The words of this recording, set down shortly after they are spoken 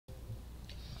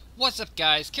What's up,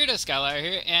 guys? Kirito Skylar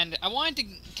here, and I wanted to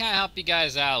kind of help you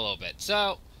guys out a little bit.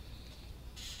 So,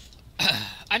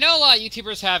 I know a lot of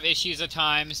YouTubers have issues at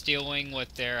times dealing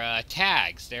with their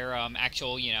tags, their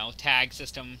actual, tag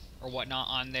system or whatnot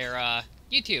on their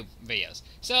YouTube videos.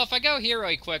 So, if I go here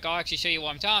really quick, I'll actually show you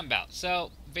what I'm talking about. So,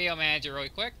 Video Manager really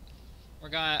quick. I'm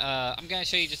gonna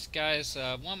show you just, guys,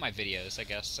 one of my videos, I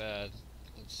guess.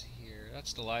 Let's see here.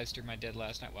 That's the live stream I did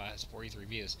last night. Wow, it has 43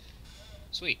 views.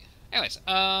 Sweet. Anyways,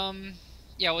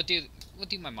 yeah, we'll do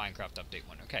my Minecraft update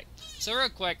one. Okay, so real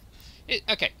quick,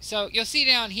 okay, so you'll see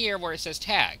down here where it says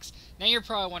tags. Now you're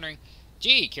probably wondering,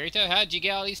 gee, Kirito, how did you get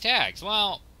all these tags?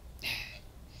 Well,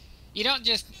 you don't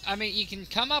just, you can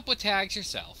come up with tags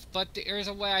yourself, but there's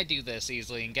a way I do this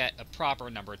easily and get a proper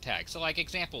number of tags. So, like,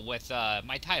 example with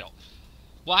my title.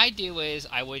 What I do is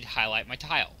I would highlight my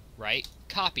title, right?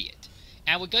 Copy it.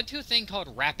 And I would go to a thing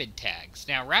called Rapid Tags.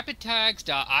 Now,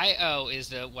 rapidtags.io is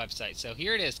the website. So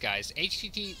here it is, guys.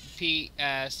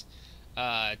 HTTPS.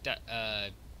 I'll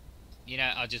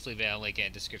just leave it a link in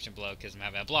the description below because I'm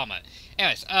having a blah moment.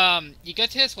 Anyways, you go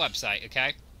to this website,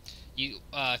 okay? You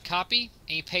copy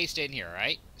and you paste it in here,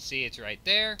 right? See, it's right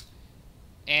there.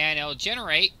 And it'll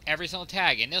generate every single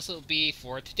tag. And this will be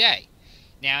for today.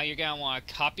 Now, you're going to want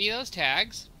to copy those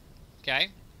tags, okay?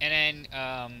 And then,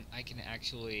 I can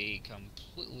actually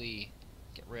completely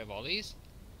get rid of all these.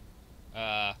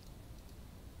 Now,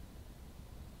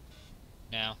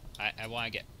 I want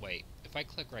to get, wait, if I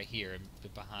click right here and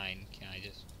behind, can I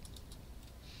just,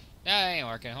 no, that ain't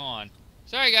working, hold on.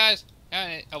 Sorry, guys.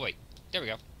 Oh, wait, there we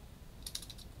go.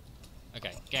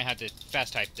 Okay, gonna have to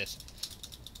fast type this.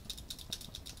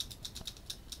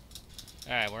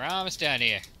 Alright, we're almost done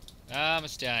here.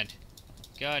 Almost done.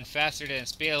 Going faster than the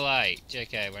speed of light.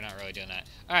 JK, we're not really doing that.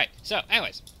 Alright, so,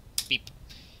 anyways. Beep.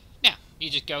 Now,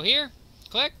 you just go here,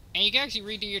 click, and you can actually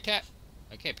redo your tag.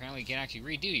 Okay, apparently you can actually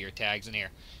redo your tags in here.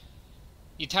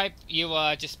 You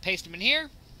just paste them in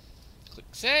here, click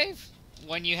save,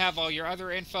 when you have all your other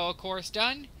info, of course,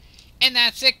 done. And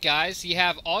that's it, guys. You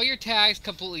have all your tags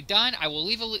completely done. I will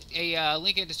leave a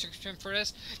link in the description for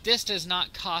this. This does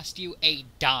not cost you a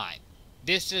dime.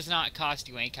 This does not cost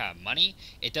you any kind of money.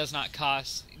 It does not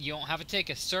cost, you don't have to take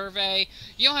a survey.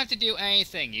 You don't have to do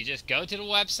anything. You just go to the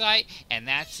website, and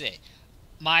that's it.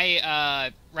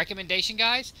 My recommendation,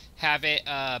 guys, have it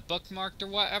bookmarked or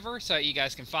whatever, so you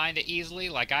guys can find it easily,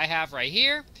 like I have right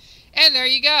here. And there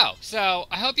you go. So,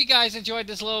 I hope you guys enjoyed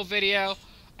this little video.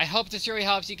 I hope this really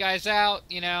helps you guys out.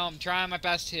 I'm trying my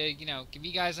best to, give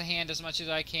you guys a hand as much as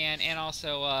I can, and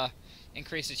also,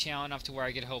 increase the channel enough to where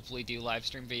I could hopefully do live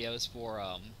stream videos for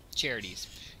charities,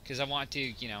 because I want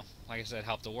to, like I said,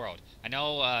 help the world. I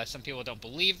know some people don't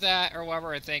believe that or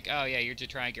whatever and think, oh yeah, you're just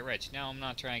trying to get rich. No, I'm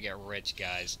not trying to get rich,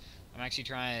 guys. I'm actually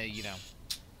trying to,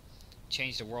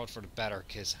 change the world for the better,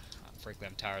 because frankly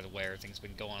I'm tired of the way everything's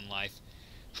been going in life.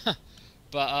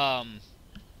 But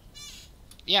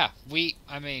yeah,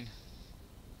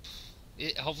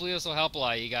 hopefully this will help a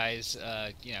lot of you guys,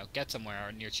 get somewhere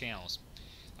on your channels.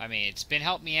 It's been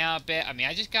helping me out a bit.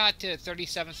 I just got to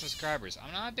 37 subscribers.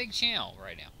 I'm not a big channel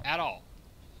right now, at all.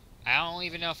 I don't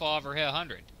even know if I'll ever hit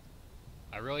 100.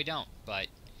 I really don't. But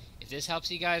if this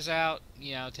helps you guys out,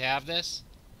 to have this,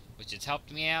 which has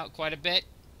helped me out quite a bit,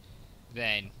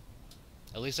 then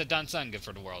at least I've done something good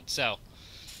for the world. So,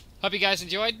 hope you guys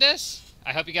enjoyed this.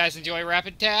 I hope you guys enjoy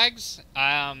Rapid Tags.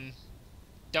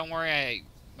 Don't worry,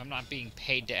 I'm not being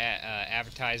paid to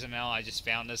advertise them all. I just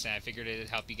found this and I figured it'd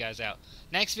help you guys out.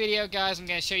 Next video, guys, I'm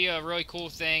going to show you a really cool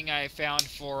thing I found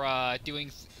for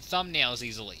doing thumbnails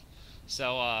easily.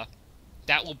 So,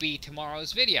 that will be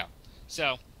tomorrow's video.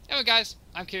 So, anyway, guys,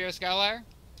 I'm Kirito Skylar.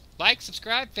 Like,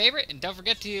 subscribe, favorite, and don't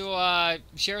forget to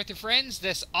share with your friends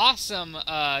this awesome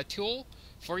tool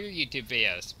for your YouTube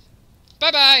videos.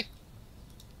 Bye-bye!